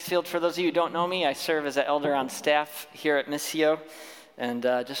Mansfield. For those of you who don't know me, I serve as an elder on staff here at Missio, and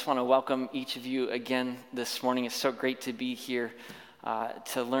just want to welcome each of you again this morning. It's so great to be here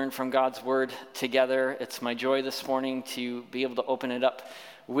to learn from God's Word together. It's my joy this morning to be able to open it up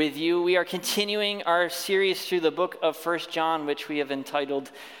with you. We are continuing our series through the book of 1 John, which we have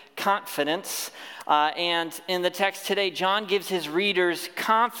entitled Confidence. And in the text today, John gives his readers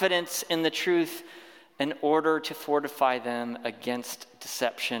confidence in the truth in order to fortify them against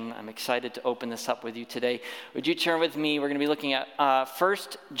deception. I'm excited to open this up with you today. Would you turn with me? We're going to be looking at 1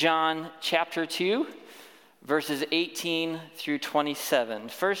 John chapter 2, verses 18 through 27.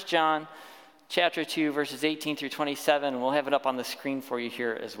 1 John chapter 2, verses 18 through 27, and we'll have it up on the screen for you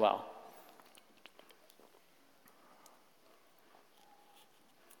here as well.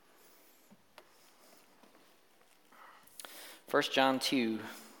 First John 2,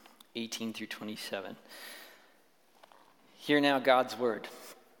 18 through 27. Hear now God's word.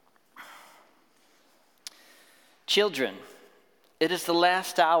 Children, it is the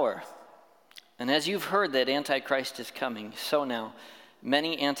last hour, and as you've heard that Antichrist is coming, so now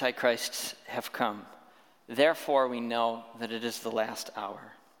many Antichrists have come. Therefore we know that it is the last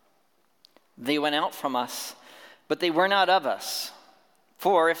hour. They went out from us, but they were not of us.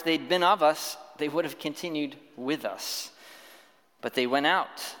 For if they'd been of us, they would have continued with us. But they went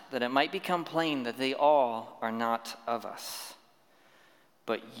out, that it might become plain that they all are not of us.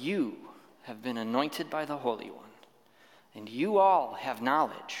 But you have been anointed by the Holy One, and you all have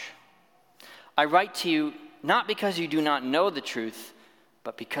knowledge. I write to you not because you do not know the truth,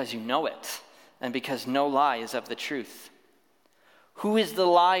 but because you know it, and because no lie is of the truth. Who is the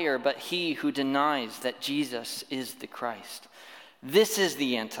liar but he who denies that Jesus is the Christ? This is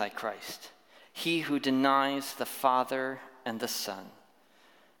the Antichrist, he who denies the Father and the Son.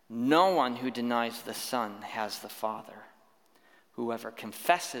 No one who denies the Son has the Father. Whoever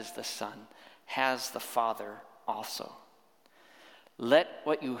confesses the Son has the Father also. Let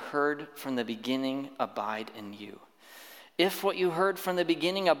what you heard from the beginning abide in you. If what you heard from the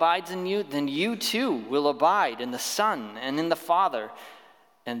beginning abides in you, then you too will abide in the Son and in the Father.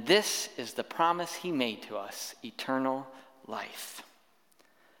 And this is the promise he made to us, eternal life.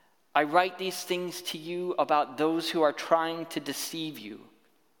 I write these things to you about those who are trying to deceive you.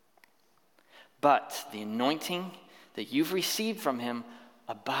 But the anointing that you've received from him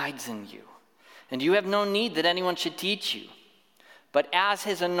abides in you. And you have no need that anyone should teach you. But as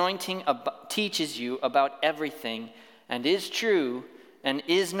his anointing teaches you about everything, and is true, and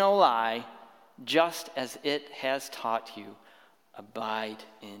is no lie, just as it has taught you, abide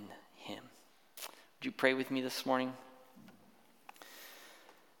in him. Would you pray with me this morning?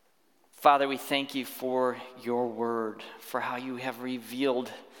 Father, we thank you for your word, for how you have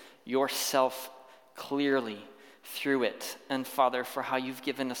revealed yourself clearly through it. And Father, for how you've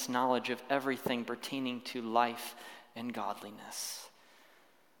given us knowledge of everything pertaining to life and godliness.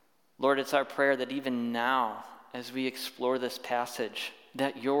 Lord, it's our prayer that even now, as we explore this passage,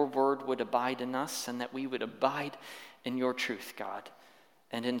 that your word would abide in us and that we would abide in your truth, God.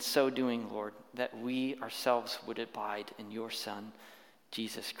 And in so doing, Lord, that we ourselves would abide in your Son,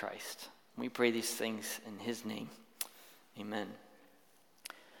 Jesus Christ. We pray these things in his name. Amen.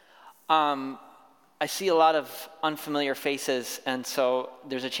 I see a lot of unfamiliar faces, and so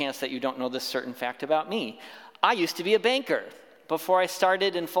there's a chance that you don't know this certain fact about me. I used to be a banker. Before I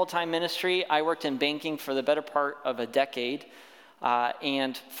started in full-time ministry, I worked in banking for the better part of a decade.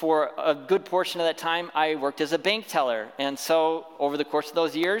 And for a good portion of that time, I worked as a bank teller. And so over the course of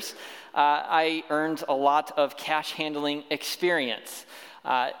those years, I earned a lot of cash handling experience.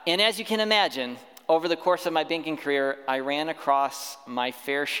 And as you can imagine, over the course of my banking career, I ran across my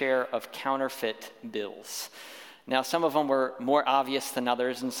fair share of counterfeit bills. Now, some of them were more obvious than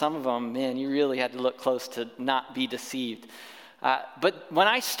others, and some of them, man, you really had to look close to not be deceived. But when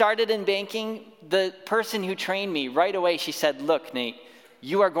I started in banking, the person who trained me, right away, she said, "Look, Nate,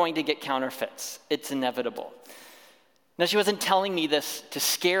 you are going to get counterfeits. It's inevitable." Now, she wasn't telling me this to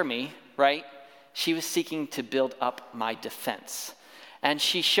scare me, right? She was seeking to build up my defense. And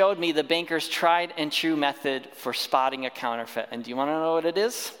she showed me the banker's tried and true method for spotting a counterfeit. And do you want to know what it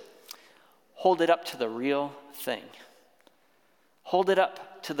is? Hold it up to the real thing. Hold it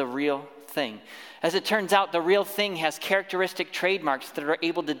up to the real thing. As it turns out, the real thing has characteristic trademarks that are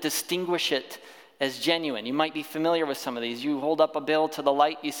able to distinguish it as genuine. You might be familiar with some of these. You hold up a bill to the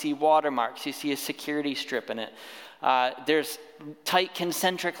light, you see watermarks, you see a security strip in it. There's tight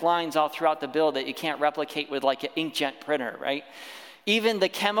concentric lines all throughout the bill that you can't replicate with like an inkjet printer, right? Even the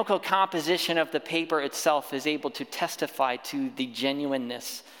chemical composition of the paper itself is able to testify to the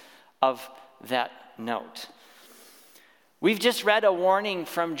genuineness of that note. We've just read a warning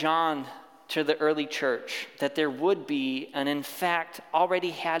from John to the early church that there would be, and in fact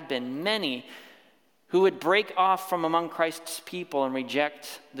already had been, many who would break off from among Christ's people and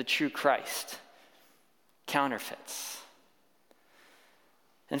reject the true Christ. Counterfeits.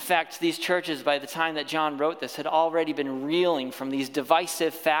 In fact, these churches, by the time that John wrote this, had already been reeling from these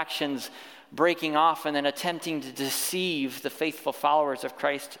divisive factions breaking off and then attempting to deceive the faithful followers of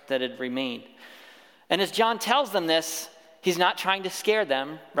Christ that had remained. And as John tells them this, he's not trying to scare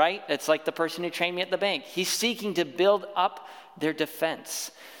them, right? It's like the person who trained me at the bank. He's seeking to build up their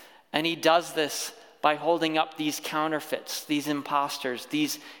defense. And he does this by holding up these counterfeits, these imposters,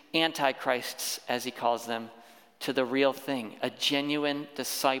 these antichrists, as he calls them, to the real thing, a genuine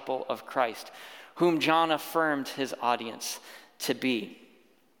disciple of Christ, whom John affirmed his audience to be.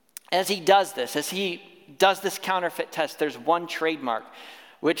 As he does this counterfeit test, there's one trademark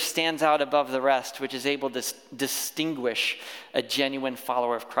which stands out above the rest, which is able to distinguish a genuine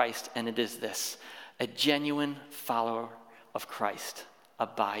follower of Christ, and it is this: a genuine follower of Christ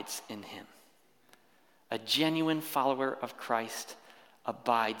abides in him. A genuine follower of Christ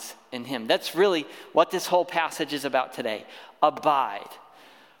abides in him. That's really what this whole passage is about today. Abide.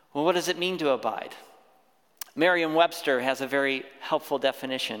 Well, what does it mean to abide? Merriam-Webster has a very helpful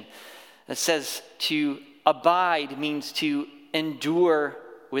definition. It says to abide means to endure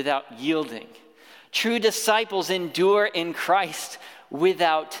without yielding. True disciples endure in Christ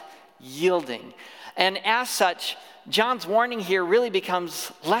without yielding. And as such, John's warning here really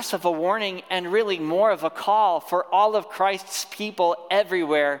becomes less of a warning and really more of a call for all of Christ's people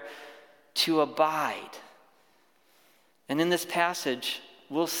everywhere to abide. And in this passage,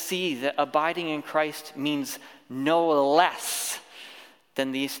 we'll see that abiding in Christ means no less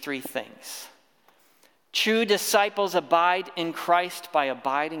than these three things. True disciples abide in Christ by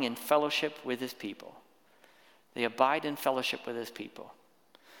abiding in fellowship with his people. They abide in fellowship with his people.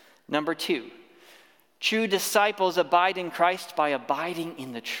 Number two, true disciples abide in Christ by abiding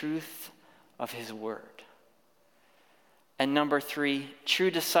in the truth of his word. And number three, true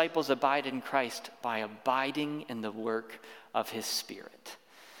disciples abide in Christ by abiding in the work of his Spirit.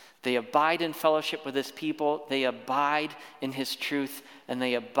 They abide in fellowship with his people, they abide in his truth, and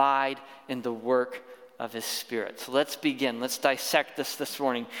they abide in the work of his Spirit. So let's begin. Let's dissect this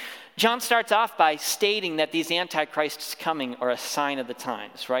morning. John starts off by stating that these antichrists coming are a sign of the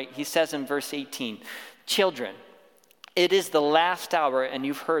times, right? He says in verse 18, "Children, it is the last hour, and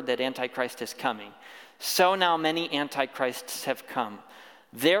you've heard that Antichrist is coming. So now many antichrists have come.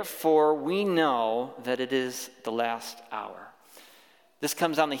 Therefore, we know that it is the last hour." This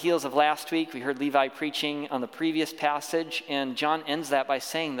comes on the heels of last week. We heard Levi preaching on the previous passage, and John ends that by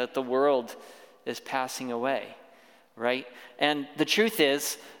saying that the world is passing away, right? And the truth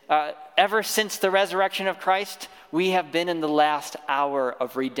is, ever since the resurrection of Christ, we have been in the last hour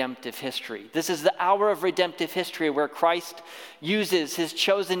of redemptive history. This is the hour of redemptive history where Christ uses his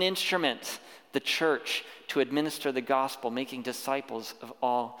chosen instrument, the church, to administer the gospel, making disciples of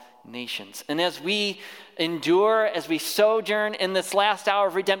all nations. And as we endure, as we sojourn in this last hour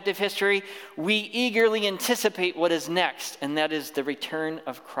of redemptive history, we eagerly anticipate what is next, and that is the return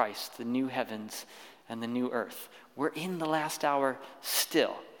of Christ, the new heavens and the new earth. We're in the last hour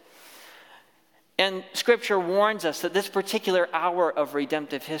still. And Scripture warns us that this particular hour of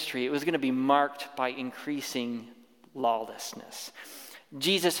redemptive history, it was going to be marked by increasing lawlessness.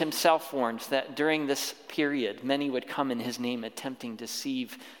 Jesus himself warns that during this period, many would come in his name attempting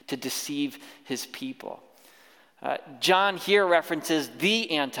to deceive his people. John here references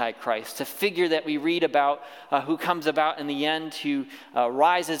the Antichrist, a figure that we read about who comes about in the end, who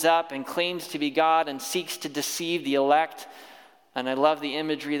rises up and claims to be God and seeks to deceive the elect. And I love the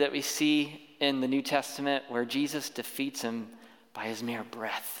imagery that we see in the New Testament where Jesus defeats him by his mere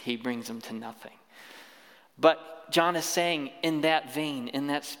breath. He brings him to nothing. But John is saying in that vein, in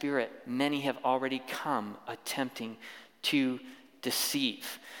that spirit, many have already come attempting to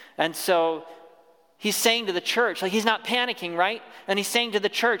deceive. And so he's saying to the church, like he's not panicking, right? And he's saying to the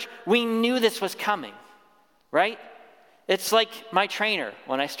church, we knew this was coming, right? It's like my trainer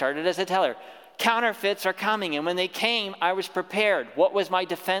when I started as a teller. Counterfeits are coming, and when they came, I was prepared. What was my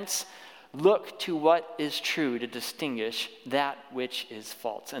defense? Look to what is true to distinguish that which is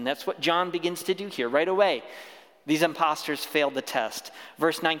false. And that's what John begins to do here right away. These imposters failed the test.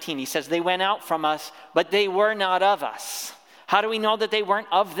 Verse 19, he says, they went out from us, but they were not of us. How do we know that they weren't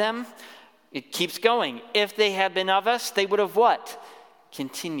of them? It keeps going. If they had been of us, they would have what?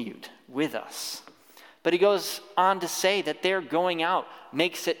 Continued with us. But he goes on to say that their going out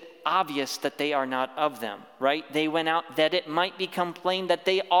makes it obvious that they are not of them, right? They went out that it might become plain that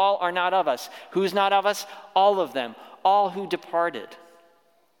they all are not of us. Who's not of us? All of them. all who departed.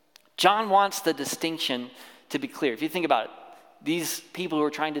 John wants the distinction to be clear. If you think about it, these people who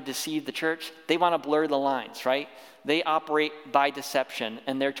are trying to deceive the church, they want to blur the lines, right? They operate by deception,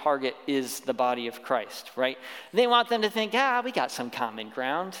 and their target is the body of Christ, right? They want them to think, we got some common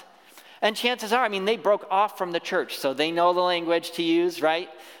ground. And chances are, they broke off from the church, so they know the language to use, right?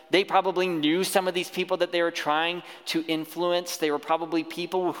 They probably knew some of these people that they were trying to influence. They were probably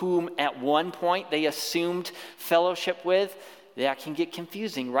people whom at one point they assumed fellowship with. That can get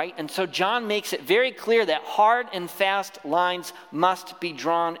confusing, right? And so John makes it very clear that hard and fast lines must be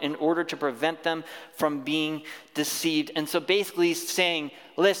drawn in order to prevent them from being deceived. And so basically he's saying,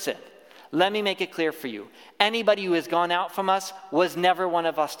 listen, let me make it clear for you. Anybody who has gone out from us was never one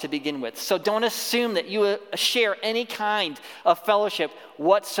of us to begin with. So don't assume that you share any kind of fellowship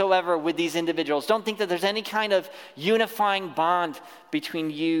whatsoever with these individuals. Don't think that there's any kind of unifying bond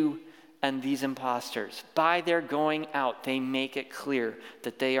between you and these imposters. By their going out, they make it clear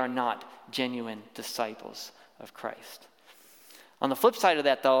that they are not genuine disciples of Christ. On the flip side of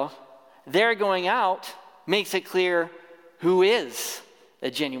that, though, their going out makes it clear who is a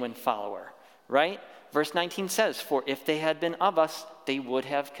genuine follower, right? Verse 19 says, "For if they had been of us, they would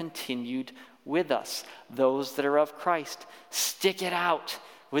have continued with us." Those that are of Christ, stick it out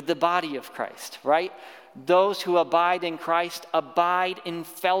with the body of Christ, right? Those who abide in Christ abide in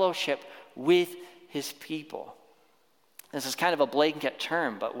fellowship with his people. This is kind of a blanket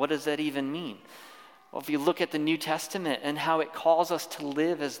term, but what does that even mean? Well, if you look at the New Testament and how it calls us to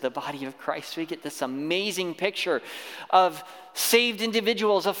live as the body of Christ, we get this amazing picture of saved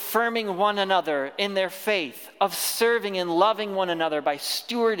individuals affirming one another in their faith, of serving and loving one another by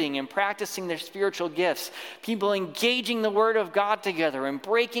stewarding and practicing their spiritual gifts, people engaging the Word of God together and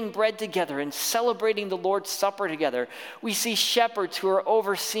breaking bread together and celebrating the Lord's Supper together. We see shepherds who are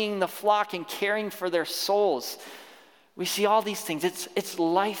overseeing the flock and caring for their souls. We see all these things. It's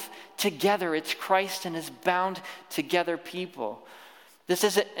life together. It's Christ and his bound together people. This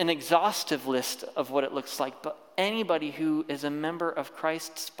isn't an exhaustive list of what it looks like, but anybody who is a member of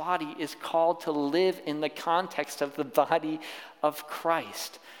Christ's body is called to live in the context of the body of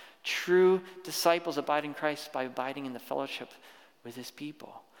Christ. True disciples abide in Christ by abiding in the fellowship with his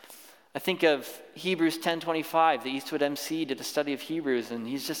people. I think of Hebrews 10:25. The Eastwood MC did a study of Hebrews, and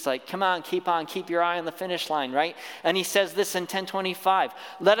he's just like, come on, keep your eye on the finish line, right? And he says this in 10:25,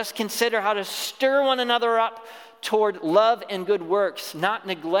 "Let us consider how to stir one another up toward love and good works, not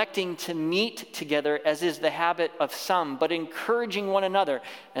neglecting to meet together as is the habit of some, but encouraging one another."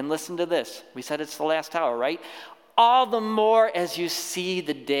 And listen to this. We said it's the last hour, right? "All the more as you see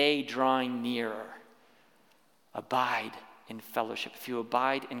the day drawing nearer. Abide in fellowship." If you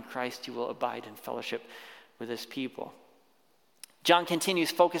abide in Christ, you will abide in fellowship with his people. John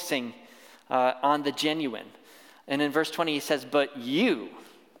continues focusing on the genuine. And in verse 20 he says, But you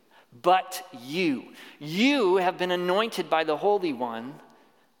have been anointed by the Holy One,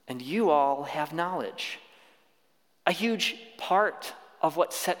 and you all have knowledge." A huge part of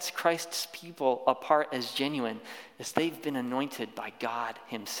what sets Christ's people apart as genuine is they've been anointed by God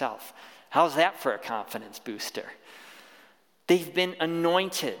himself. How's that for a confidence booster? They've been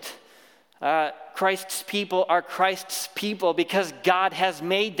anointed. Christ's people are Christ's people because God has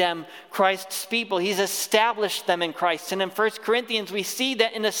made them Christ's people. He's established them in Christ. And in 1 Corinthians, we see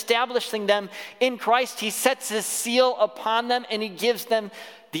that in establishing them in Christ, he sets his seal upon them and he gives them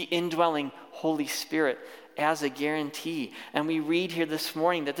the indwelling Holy Spirit as a guarantee. And we read here this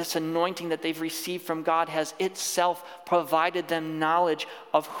morning that this anointing that they've received from God has itself provided them knowledge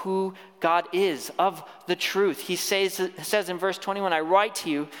of who God is, of the truth. He says in verse 21, "I write to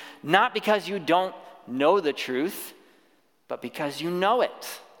you not because you don't know the truth, but because you know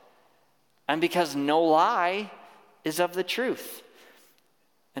it, and because no lie is of the truth."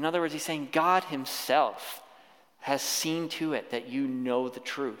 In other words, he's saying God himself has seen to it that you know the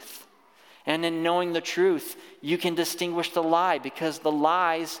truth. And in knowing the truth, you can distinguish the lie because the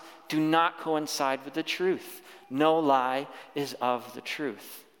lies do not coincide with the truth. No lie is of the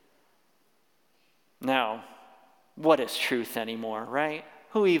truth. Now, what is truth anymore, right?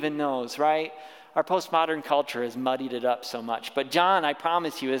 Who even knows, right? Our postmodern culture has muddied it up so much. But John, I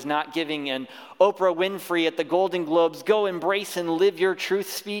promise you, is not giving an Oprah Winfrey at the Golden Globes, go embrace and live your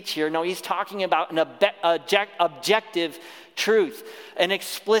truth speech here. No, he's talking about an objective truth, an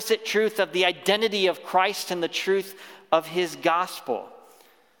explicit truth of the identity of Christ and the truth of his gospel.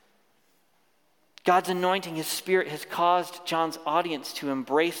 God's anointing, his Spirit, has caused John's audience to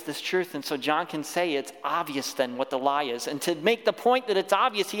embrace this truth. And so John can say it's obvious then what the lie is. And to make the point that it's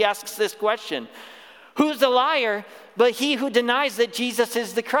obvious, he asks this question: who's the liar but he who denies that Jesus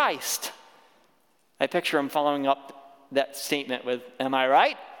is the Christ? I picture him following up that statement with, am I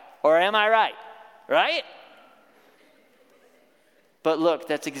right or am I right? Right? But look,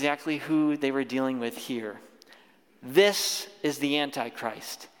 that's exactly who they were dealing with here. This is the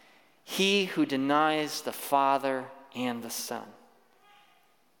Antichrist, he who denies the Father and the Son.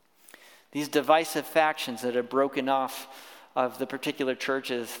 These divisive factions that had broken off of the particular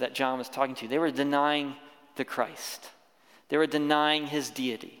churches that John was talking to, they were denying the Christ. They were denying his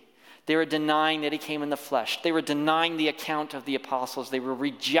deity. They were denying that he came in the flesh. They were denying the account of the apostles. They were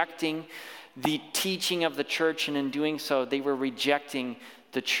rejecting the teaching of the church, and in doing so, they were rejecting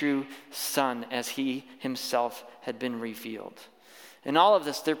the true Son as he himself had been revealed. In all of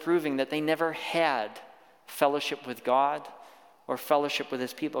this, they're proving that they never had fellowship with God or fellowship with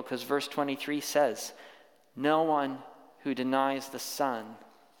his people, because verse 23 says, no one who denies the Son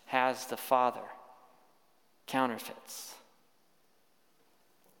has the Father. Counterfeits.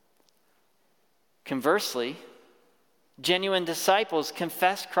 Conversely, genuine disciples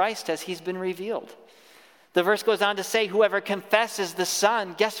confess Christ as he's been revealed. The verse goes on to say, whoever confesses the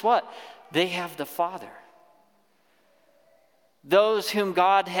Son, guess what? They have the Father. Those whom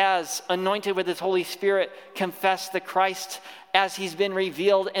God has anointed with his Holy Spirit confess the Christ as he's been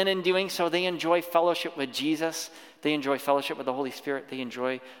revealed, and in doing so, they enjoy fellowship with Jesus. They enjoy fellowship with the Holy Spirit. They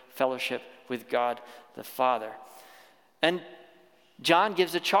enjoy fellowship with God the Father. And John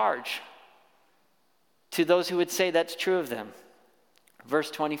gives a charge to those who would say that's true of them.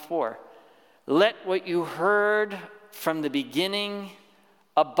 Verse 24, let what you heard from the beginning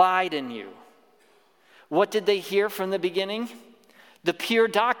abide in you. What did they hear from the beginning? The pure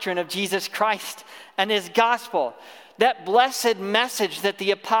doctrine of Jesus Christ and his gospel. That blessed message that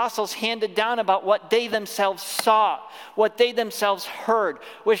the apostles handed down about what they themselves saw, what they themselves heard,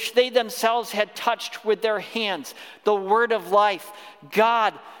 which they themselves had touched with their hands. The word of life,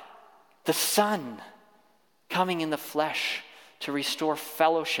 God, the Son, coming in the flesh to restore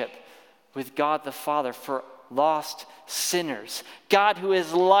fellowship with God the Father for lost sinners. God who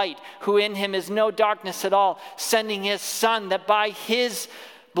is light, who in him is no darkness at all, sending his Son that by his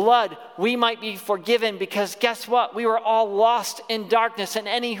blood we might be forgiven, because guess what? We were all lost in darkness, and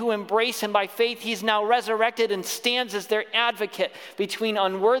any who embrace him by faith, he's now resurrected and stands as their advocate between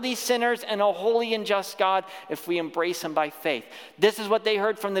unworthy sinners and a holy and just God if we embrace him by faith. This is what they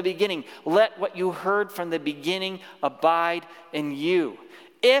heard from the beginning. Let what you heard from the beginning abide in you.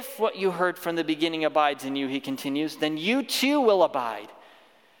 If what you heard from the beginning abides in you, he continues, then you too will abide.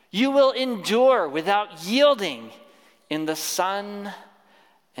 You will endure without yielding in the Son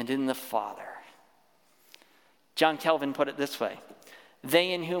and in the Father. John Calvin put it this way: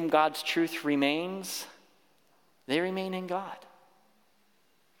 they in whom God's truth remains, they remain in God.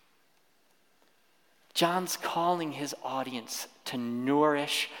 John's calling his audience to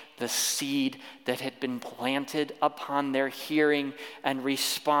nourish the seed that had been planted upon their hearing and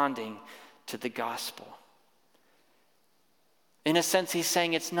responding to the gospel. In a sense, he's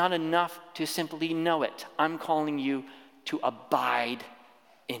saying it's not enough to simply know it. I'm calling you to abide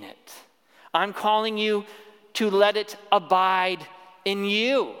in it. I'm calling you to let it abide in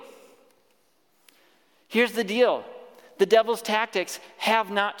you. Here's the deal. The devil's tactics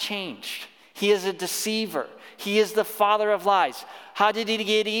have not changed. He is a deceiver. He is the father of lies. How did he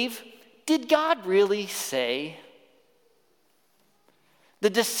get Eve? Did God really say? The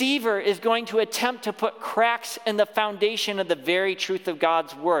deceiver is going to attempt to put cracks in the foundation of the very truth of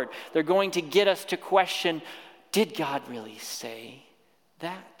God's word. They're going to get us to question, did God really say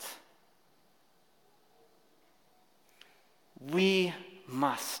that? We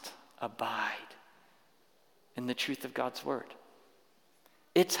must abide in the truth of God's word.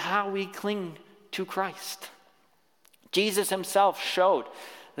 It's how we cling to Christ. Jesus himself showed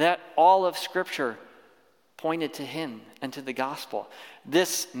that all of Scripture pointed to him and to the gospel.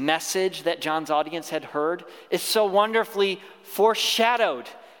 This message that John's audience had heard is so wonderfully foreshadowed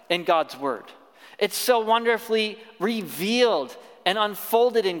in God's word. It's so wonderfully revealed and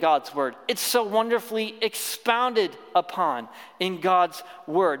unfolded in God's word. It's so wonderfully expounded upon in God's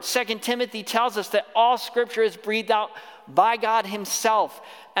word. 2 Timothy tells us that all Scripture is breathed out by God himself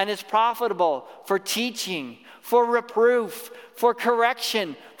and is profitable for teaching, for reproof, for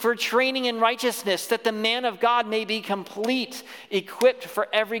correction, for training in righteousness, that the man of God may be complete, equipped for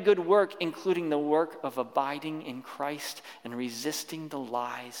every good work, including the work of abiding in Christ and resisting the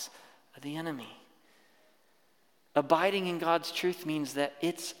lies of the enemy. Abiding in God's truth means that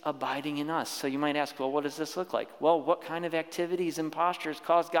it's abiding in us. So you might ask, well, what does this look like? Well, what kind of activities and postures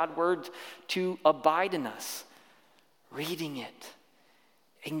cause God's word to abide in us? Reading it,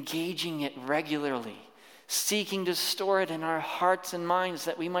 engaging it regularly, seeking to store it in our hearts and minds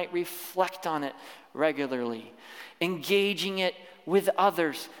that we might reflect on it regularly, engaging it with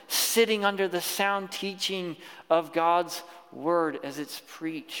others, sitting under the sound teaching of God's word as it's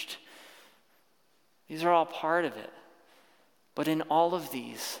preached. These are all part of it. But in all of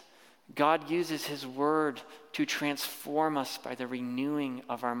these, God uses his word to transform us by the renewing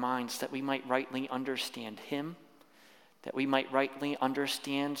of our minds, that we might rightly understand him, that we might rightly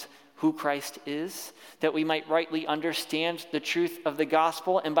understand who Christ is, that we might rightly understand the truth of the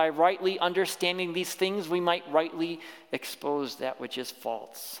gospel, and by rightly understanding these things, we might rightly expose that which is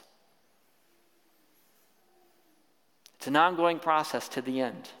false. It's an ongoing process to the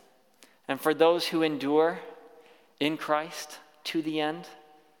end. And for those who endure in Christ to the end,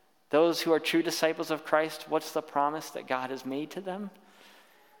 those who are true disciples of Christ, what's the promise that God has made to them?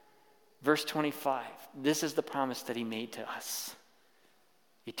 Verse 25, this is the promise that he made to us: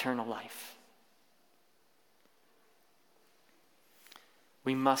 eternal life.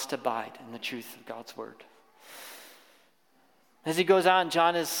 We must abide in the truth of God's word. As he goes on,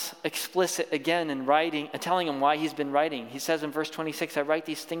 John is explicit again in writing, telling him why he's been writing. He says in verse 26, I write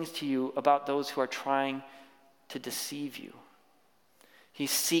these things to you about those who are trying to deceive you. He's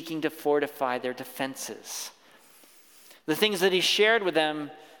seeking to fortify their defenses. The things that he shared with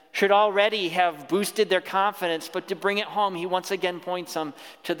them should already have boosted their confidence, but to bring it home, he once again points them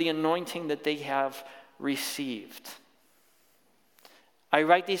to the anointing that they have received. I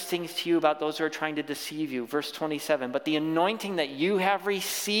write these things to you about those who are trying to deceive you. Verse 27, but the anointing that you have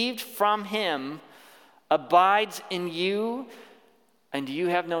received from him abides in you, and you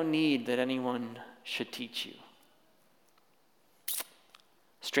have no need that anyone should teach you.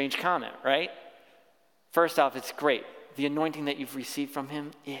 Strange comment, right? First off, it's great. The anointing that you've received from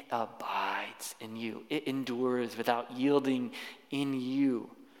him, it abides in you. It endures without yielding in you.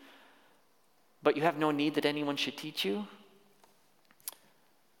 But you have no need that anyone should teach you?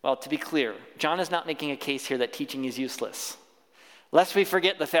 Well, to be clear, John is not making a case here that teaching is useless. Lest we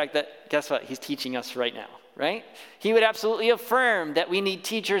forget the fact that, guess what? He's teaching us right now, right? He would absolutely affirm that we need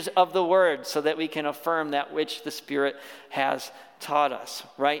teachers of the word so that we can affirm that which the Spirit has taught us,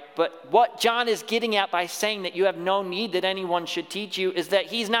 right? But what John is getting at by saying that you have no need that anyone should teach you is that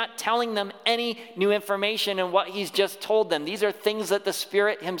he's not telling them any new information in what he's just told them. These are things that the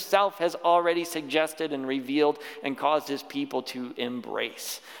Spirit himself has already suggested and revealed and caused his people to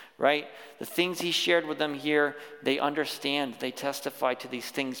embrace, right? The things he shared with them here, they understand, they testify to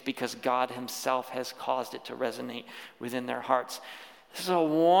these things because God himself has caused it to resonate within their hearts. This is a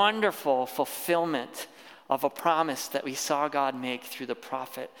wonderful fulfillment of a promise that we saw God make through the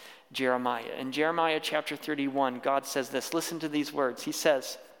prophet Jeremiah. In Jeremiah chapter 31, God says this. Listen to these words. He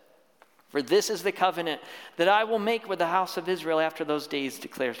says, for this is the covenant that I will make with the house of Israel after those days,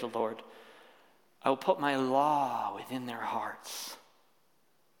 declares the Lord. I will put my law within their hearts.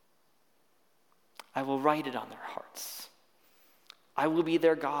 I will write it on their hearts. I will be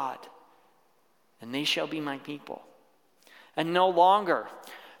their God, and they shall be my people. And no longer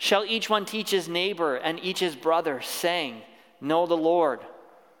shall each one teach his neighbor and each his brother, saying, know the Lord,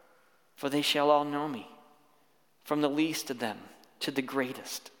 for they shall all know me, from the least of them to the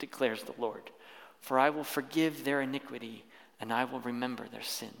greatest, declares the Lord. For I will forgive their iniquity, and I will remember their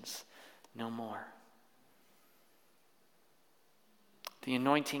sins no more. The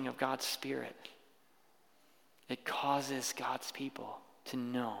anointing of God's Spirit, it causes God's people to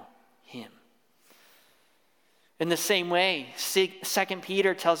know him. In the same way, 2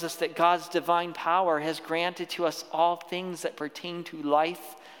 Peter tells us that God's divine power has granted to us all things that pertain to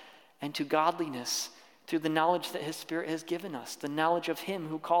life and to godliness through the knowledge that his Spirit has given us, the knowledge of him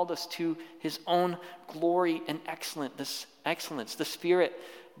who called us to his own glory and excellence. The Spirit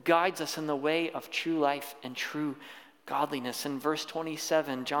guides us in the way of true life and true godliness. In verse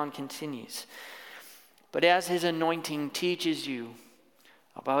 27, John continues, but as his anointing teaches you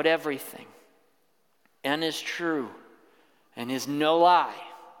about everything, and is true, and is no lie,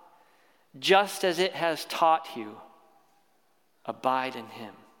 just as it has taught you, abide in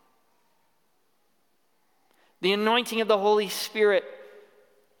him. The anointing of the Holy Spirit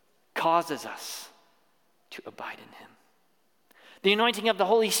causes us to abide in him. The anointing of the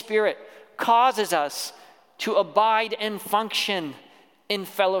Holy Spirit causes us to abide and function in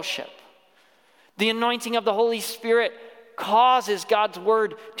fellowship. The anointing of the Holy Spirit causes God's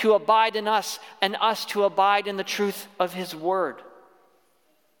word to abide in us and us to abide in the truth of his word.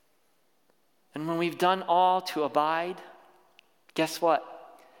 And when we've done all to abide, guess what?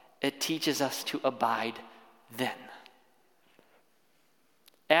 It teaches us to abide then.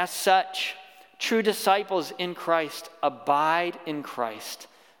 As such, true disciples in Christ abide in Christ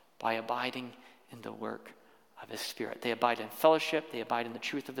by abiding in the work of his Spirit. They abide in fellowship. They abide in the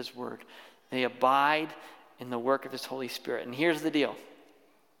truth of his word. They abide in the work of his Holy Spirit. And here's the deal.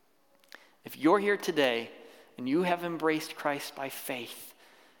 If you're here today and you have embraced Christ by faith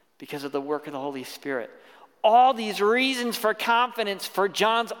because of the work of the Holy Spirit, all these reasons for confidence for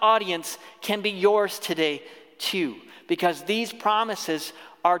John's audience can be yours today too, because these promises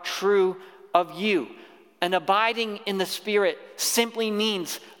are true of you. And abiding in the Spirit simply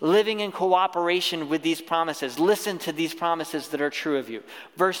means living in cooperation with these promises. Listen to these promises that are true of you.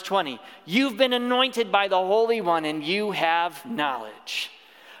 Verse 20, you've been anointed by the Holy One and you have knowledge.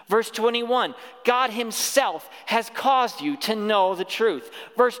 Verse 21, God himself has caused you to know the truth.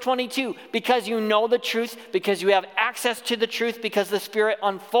 Verse 22, because you know the truth, because you have access to the truth, because the Spirit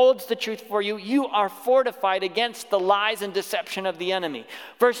unfolds the truth for you, you are fortified against the lies and deception of the enemy.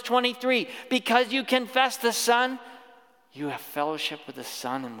 Verse 23, because you confess the Son, you have fellowship with the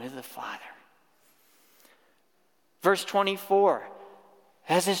Son and with the Father. Verse 24,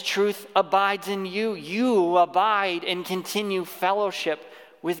 as his truth abides in you, you abide and continue fellowship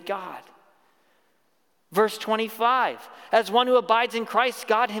with God. Verse 25, as one who abides in Christ,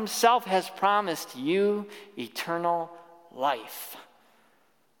 God himself has promised you eternal life.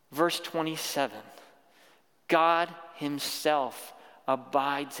 Verse 27, God himself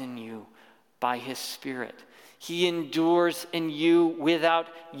abides in you by his Spirit. He endures in you without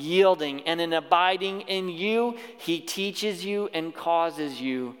yielding, and in abiding in you, he teaches you and causes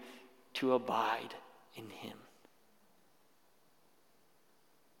you to abide in him.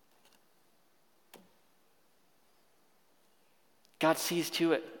 God sees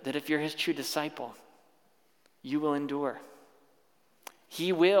to it that if you're his true disciple, you will endure.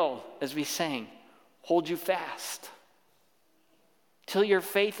 He will, as we sang, hold you fast till your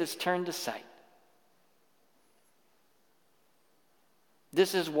faith is turned to sight.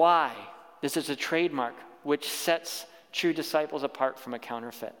 This is why this is a trademark which sets true disciples apart from a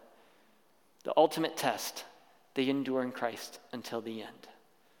counterfeit. The ultimate test, they endure in Christ until the end.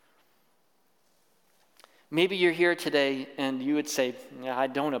 Maybe you're here today and you would say, yeah, I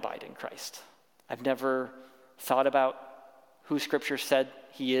don't abide in Christ. I've never thought about who Scripture said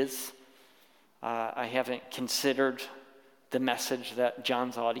he is. I haven't considered the message that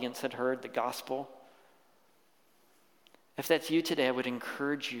John's audience had heard, the gospel. If that's you today, I would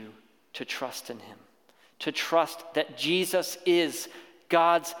encourage you to trust in him, to trust that Jesus is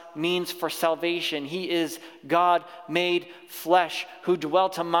God's means for salvation. He is God made flesh who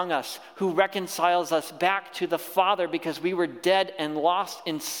dwelt among us, who reconciles us back to the Father because we were dead and lost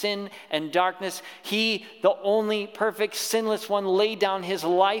in sin and darkness. He, the only perfect, sinless one, laid down his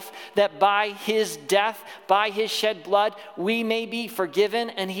life that by his death, by his shed blood, we may be forgiven,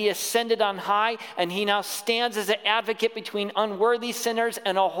 and he ascended on high, and he now stands as an advocate between unworthy sinners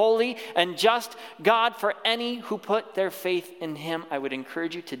and a holy and just God for any who put their faith in him. I would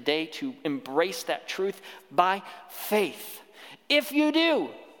encourage you today to embrace that truth by faith. If you do,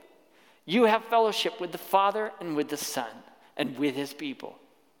 you have fellowship with the Father and with the Son and with his people.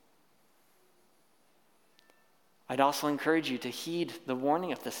 I'd also encourage you to heed the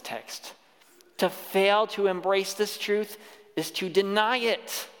warning of this text. To fail to embrace this truth is to deny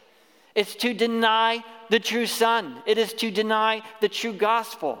it. It's to deny the true Son. It is to deny the true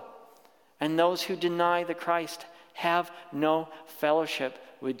gospel. And those who deny the Christ have no fellowship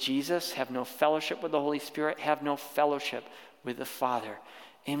with Jesus, have no fellowship with the Holy Spirit, have no fellowship with the Father.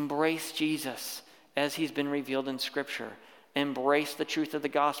 Embrace Jesus as he's been revealed in Scripture. Embrace the truth of the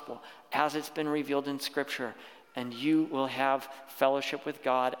gospel as it's been revealed in Scripture, and you will have fellowship with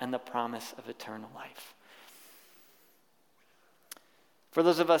God and the promise of eternal life. For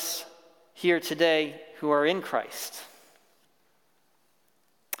those of us here today who are in Christ,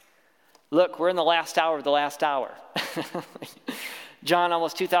 look, we're in the last hour of the last hour. John,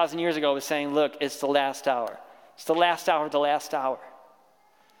 almost 2,000 years ago, was saying, look, it's the last hour. It's the last hour of the last hour.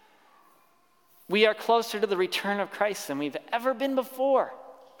 We are closer to the return of Christ than we've ever been before.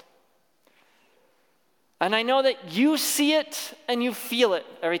 And I know that you see it and you feel it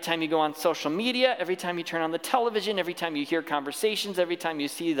every time you go on social media, every time you turn on the television, every time you hear conversations, every time you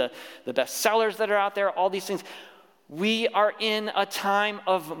see the bestsellers that are out there, all these things. We are in a time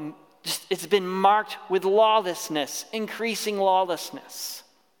of it's been marked with lawlessness, increasing lawlessness.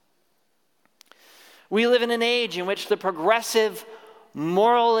 We live in an age in which the progressive,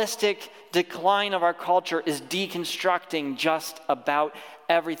 moralistic decline of our culture is deconstructing just about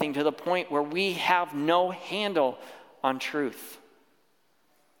everything to the point where we have no handle on truth.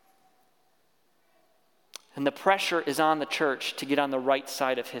 And the pressure is on the church to get on the right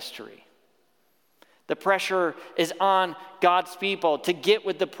side of history. The pressure is on God's people to get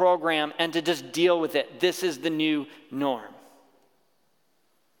with the program and to just deal with it. This is the new norm.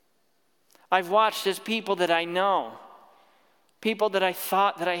 I've watched as people that I know, people that I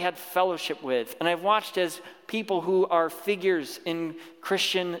thought that I had fellowship with, and I've watched as people who are figures in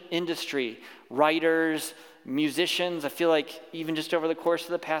Christian industry, writers, musicians. I feel like even just over the course of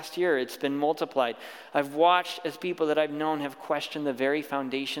the past year, it's been multiplied. I've watched as people that I've known have questioned the very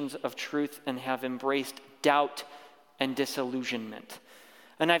foundations of truth and have embraced doubt and disillusionment.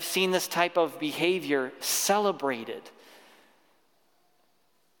 And I've seen this type of behavior celebrated,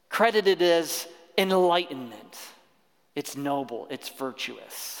 credited as enlightenment. It's noble, it's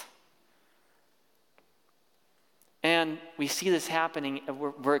virtuous. And we see this happening,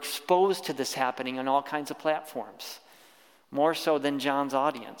 we're exposed to this happening on all kinds of platforms, more so than John's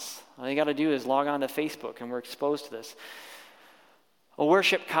audience. All you got to do is log on to Facebook, and we're exposed to this. A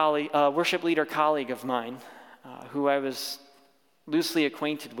worship leader colleague of mine, who I was loosely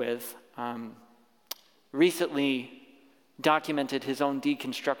acquainted with, recently documented his own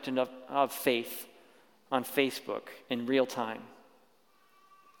deconstruction of faith on Facebook in real time.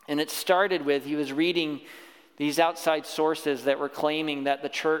 And it started with, he was reading these outside sources that were claiming that the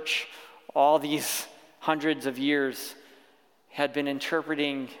church, all these hundreds of years, had been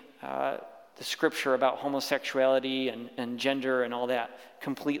interpreting the scripture about homosexuality and gender and all that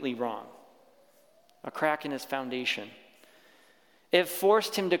completely wrong. A crack in his foundation. It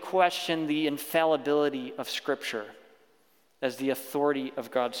forced him to question the infallibility of scripture as the authority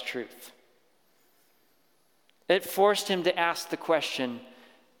of God's truth. It forced him to ask the question,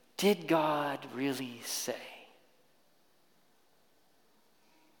 did God really say?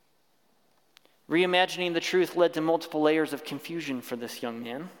 Reimagining the truth led to multiple layers of confusion for this young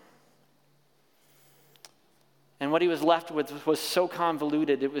man. And what he was left with was so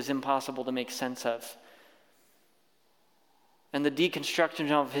convoluted it was impossible to make sense of. And the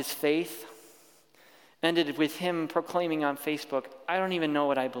deconstruction of his faith ended with him proclaiming on Facebook, I don't even know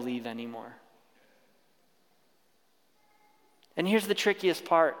what I believe anymore. And here's the trickiest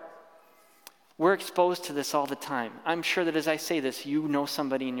part. We're exposed to this all the time. I'm sure that as I say this, you know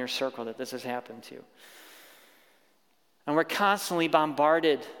somebody in your circle that this has happened to. And we're constantly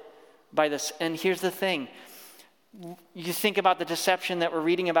bombarded by this. And here's the thing. You think about the deception that we're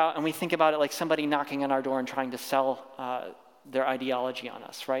reading about, and we think about it like somebody knocking on our door and trying to sell their ideology on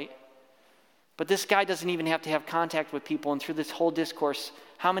us, right? But this guy doesn't even have to have contact with people. And through this whole discourse,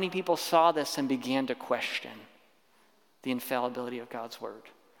 how many people saw this and began to question the infallibility of God's word?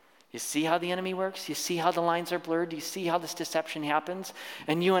 You see how the enemy works? You see how the lines are blurred? Do you see how this deception happens?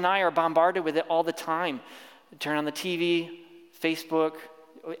 And you and I are bombarded with it all the time. Turn on the TV, Facebook,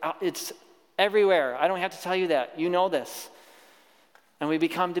 it's everywhere. I don't have to tell you that. You know this. And we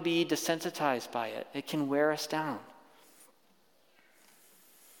become to be desensitized by it. It can wear us down.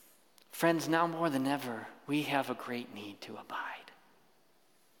 Friends, now more than ever, we have a great need to abide.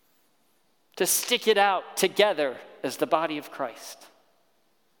 To stick it out together as the body of Christ.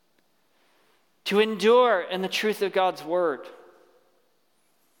 To endure in the truth of God's word.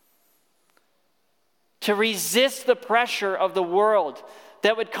 To resist the pressure of the world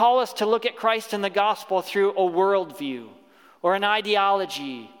that would call us to look at Christ and the gospel through a worldview or an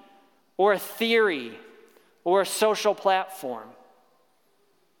ideology or a theory or a social platform.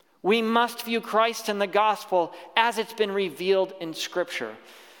 We must view Christ and the gospel as it's been revealed in Scripture.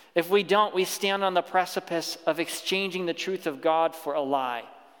 If we don't, we stand on the precipice of exchanging the truth of God for a lie,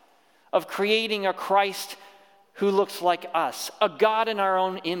 of creating a Christ who looks like us, a God in our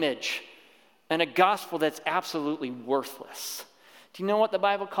own image, and a gospel that's absolutely worthless. Do you know what the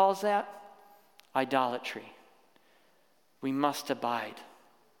Bible calls that? Idolatry. We must abide.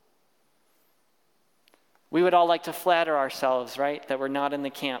 We would all like to flatter ourselves, right, that we're not in the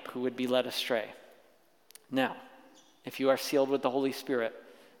camp who would be led astray. Now, if you are sealed with the Holy Spirit,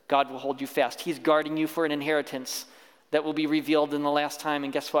 God will hold you fast. He's guarding you for an inheritance that will be revealed in the last time.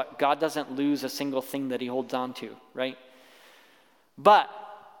 And guess what? God doesn't lose a single thing that he holds on to, right? But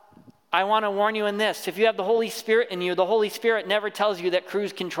I want to warn you in this. If you have the Holy Spirit in you, the Holy Spirit never tells you that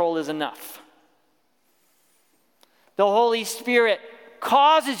cruise control is enough. The Holy Spirit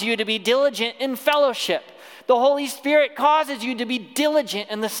causes you to be diligent in fellowship. The Holy Spirit causes you to be diligent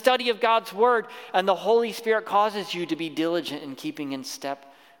in the study of God's word. And the Holy Spirit causes you to be diligent in keeping in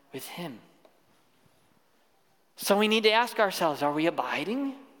step with him. So we need to ask ourselves, are we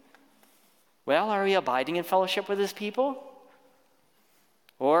abiding? Well, are we abiding in fellowship with his people?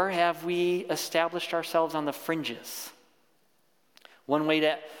 Or have we established ourselves on the fringes? One way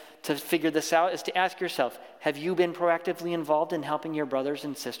to figure this out is to ask yourself, have you been proactively involved in helping your brothers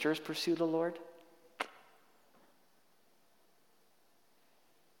and sisters pursue the Lord?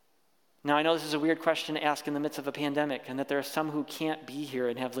 Now, I know this is a weird question to ask in the midst of a pandemic, and that there are some who can't be here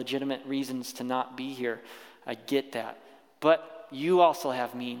and have legitimate reasons to not be here. I get that. But you also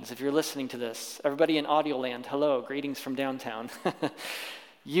have means. If you're listening to this, everybody in audio land, hello, greetings from downtown.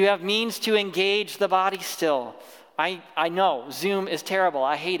 You have means to engage the body still. I know Zoom is terrible.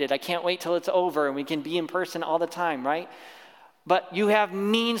 I hate it. I can't wait till it's over and we can be in person all the time, right? But you have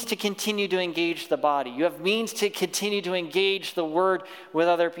means to continue to engage the body. You have means to continue to engage the word with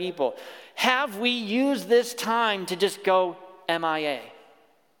other people. Have we used this time to just go MIA?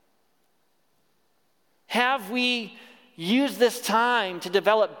 Have we used this time to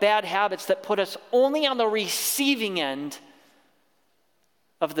develop bad habits that put us only on the receiving end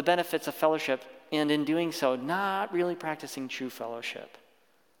of the benefits of fellowship, and in doing so, not really practicing true fellowship?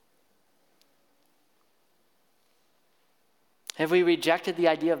 Have we rejected the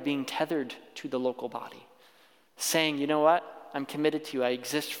idea of being tethered to the local body? Saying, you know what? I'm committed to you. I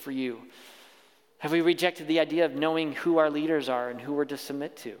exist for you. Have we rejected the idea of knowing who our leaders are and who we're to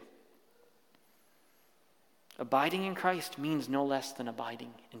submit to? Abiding in Christ means no less than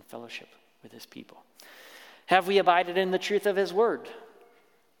abiding in fellowship with his people. Have we abided in the truth of his word?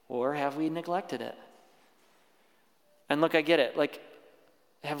 Or have we neglected it? And look, I get it.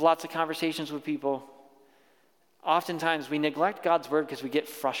 I have lots of conversations with people. Oftentimes we neglect God's word because we get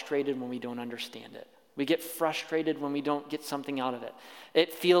frustrated when we don't understand it. We get frustrated when we don't get something out of it.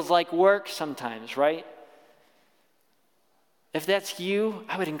 It feels like work sometimes, right? If that's you,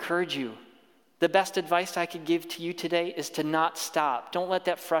 I would encourage you. The best advice I could give to you today is to not stop. Don't let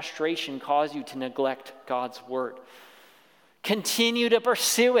that frustration cause you to neglect God's word. Continue to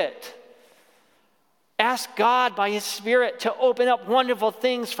pursue it. Ask God by his Spirit to open up wonderful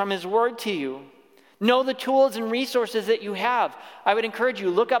things from his word to you. Know the tools and resources that you have. I would encourage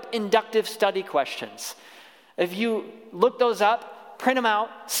you, look up inductive study questions. If you look those up, print them out,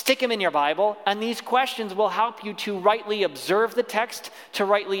 stick them in your Bible, and these questions will help you to rightly observe the text, to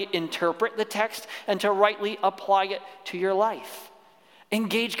rightly interpret the text, and to rightly apply it to your life.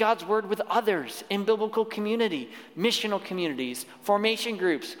 Engage God's word with others in biblical community, missional communities, formation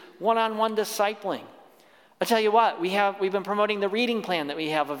groups, one-on-one discipling. I'll tell you what, we've been promoting the reading plan that we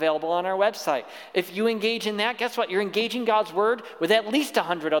have available on our website. If you engage in that, guess what? You're engaging God's word with at least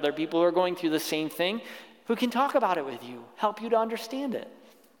 100 other people who are going through the same thing, who can talk about it with you, help you to understand it.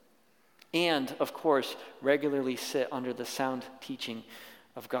 And, of course, regularly sit under the sound teaching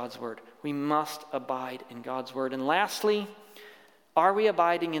of God's word. We must abide in God's word. And lastly, are we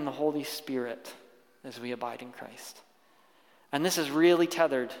abiding in the Holy Spirit as we abide in Christ? And this is really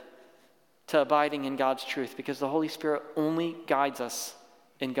tethered to abiding in God's truth, because the Holy Spirit only guides us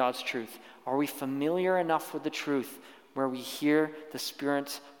in God's truth. Are we familiar enough with the truth where we hear the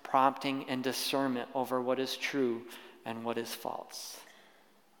Spirit's prompting and discernment over what is true and what is false?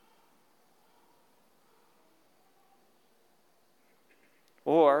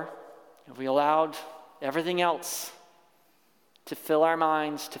 Or have we allowed everything else to fill our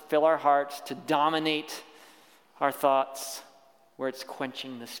minds, to fill our hearts, to dominate our thoughts, where it's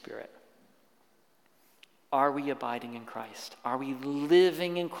quenching the Spirit? Are we abiding in Christ? Are we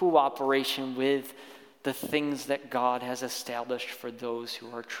living in cooperation with the things that God has established for those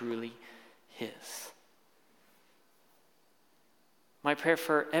who are truly his? My prayer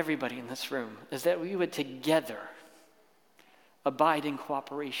for everybody in this room is that we would together abide in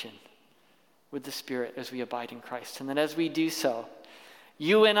cooperation with the Spirit as we abide in Christ. And that as we do so,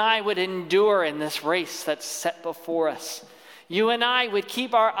 you and I would endure in this race that's set before us. You and I would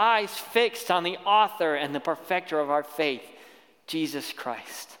keep our eyes fixed on the author and the perfecter of our faith, Jesus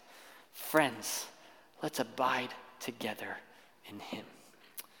Christ. Friends, let's abide together in him.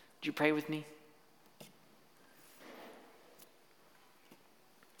 Would you pray with me?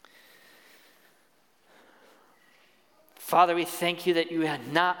 Father, we thank you that you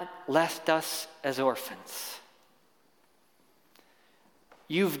have not left us as orphans.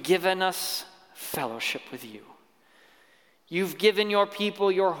 You've given us fellowship with you. You've given your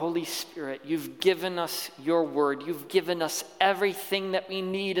people your Holy Spirit. You've given us your word. You've given us everything that we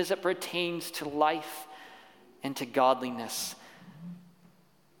need as it pertains to life and to godliness.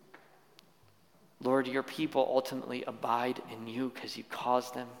 Lord, your people ultimately abide in you because you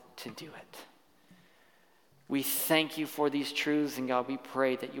caused them to do it. We thank you for these truths, and God, we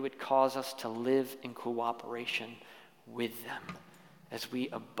pray that you would cause us to live in cooperation with them as we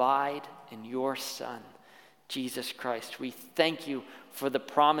abide in your Son, Jesus Christ. We thank you for the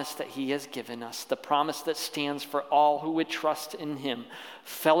promise that he has given us, the promise that stands for all who would trust in him,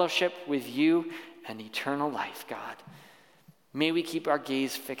 fellowship with you and eternal life, God. May we keep our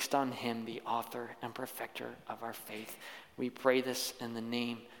gaze fixed on him, the author and perfecter of our faith. We pray this in the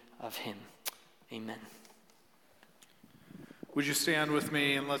name of him. Amen. Would you stand with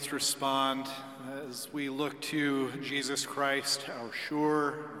me and let's respond as we look to Jesus Christ, our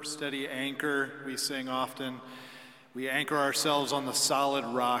sure, our steady anchor. We sing often, we anchor ourselves on the solid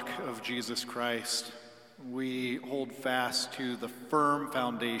rock of Jesus Christ. We hold fast to the firm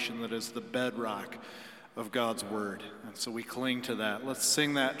foundation that is the bedrock of God's word. And so we cling to that. Let's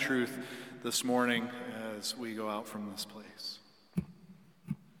sing that truth this morning as we go out from this place.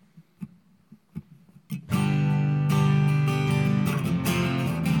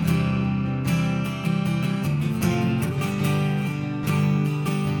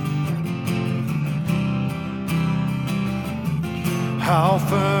 How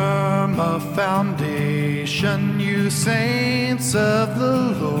firm a foundation, you saints of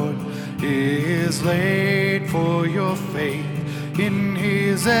the Lord, is laid for your faith in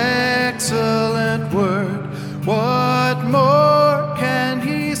his excellent word. What more can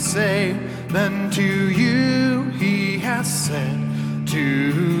he say than to you he has said?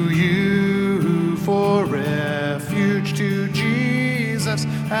 To you who for refuge to Jesus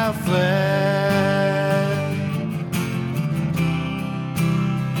have fled.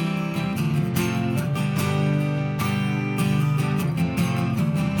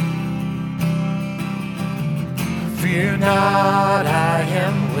 Fear not, I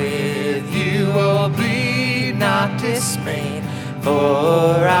am with you, oh be not dismayed,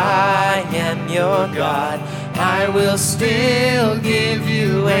 for I am your God, I will still give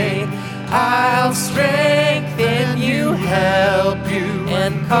you aid. I'll strengthen you, help you,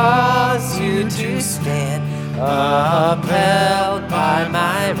 and cause you to stand, upheld by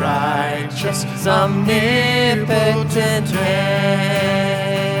my righteous, omnipotent hand.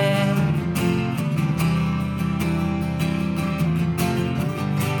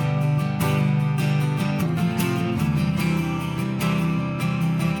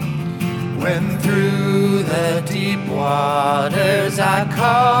 When through the deep waters I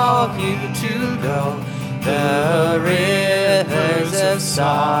call you to go, the rivers of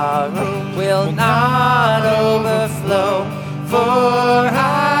sorrow will not overflow. For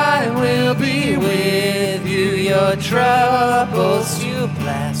I will be with you, your troubles to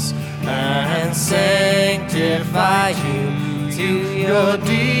bless, and sanctify you to your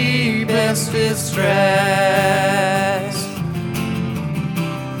deepest distress.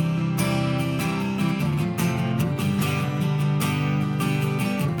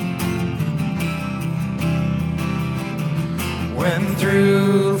 When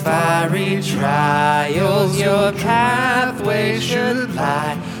through fiery trials your pathway should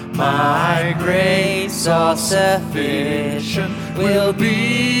lie, my grace all sufficient will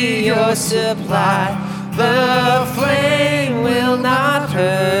be your supply. The flame will not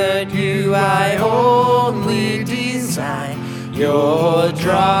hurt you, I only design your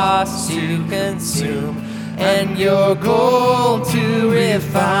dross to consume and your gold to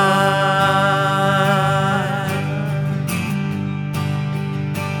refine.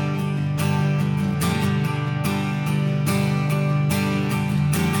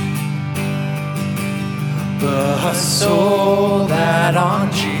 The soul that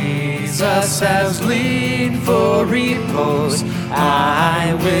on Jesus has leaned for repose,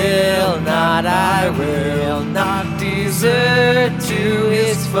 I will not desert to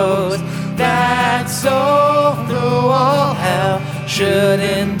his foes. That soul, though all hell should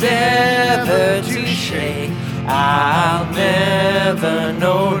endeavor to shake, I'll never,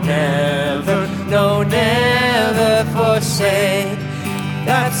 no never, no never forsake.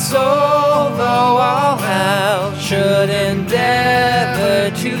 That soul, though all hell should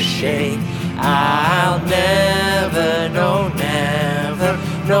endeavor to shake, I'll never, no never,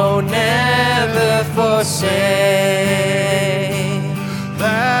 no never forsake.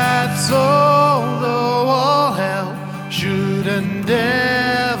 That soul, though all hell should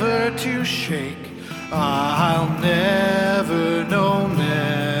endeavor to shake, I'll never, no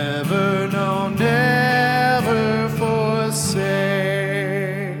never, no never forsake.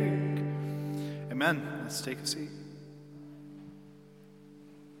 Amen. Let's take a seat.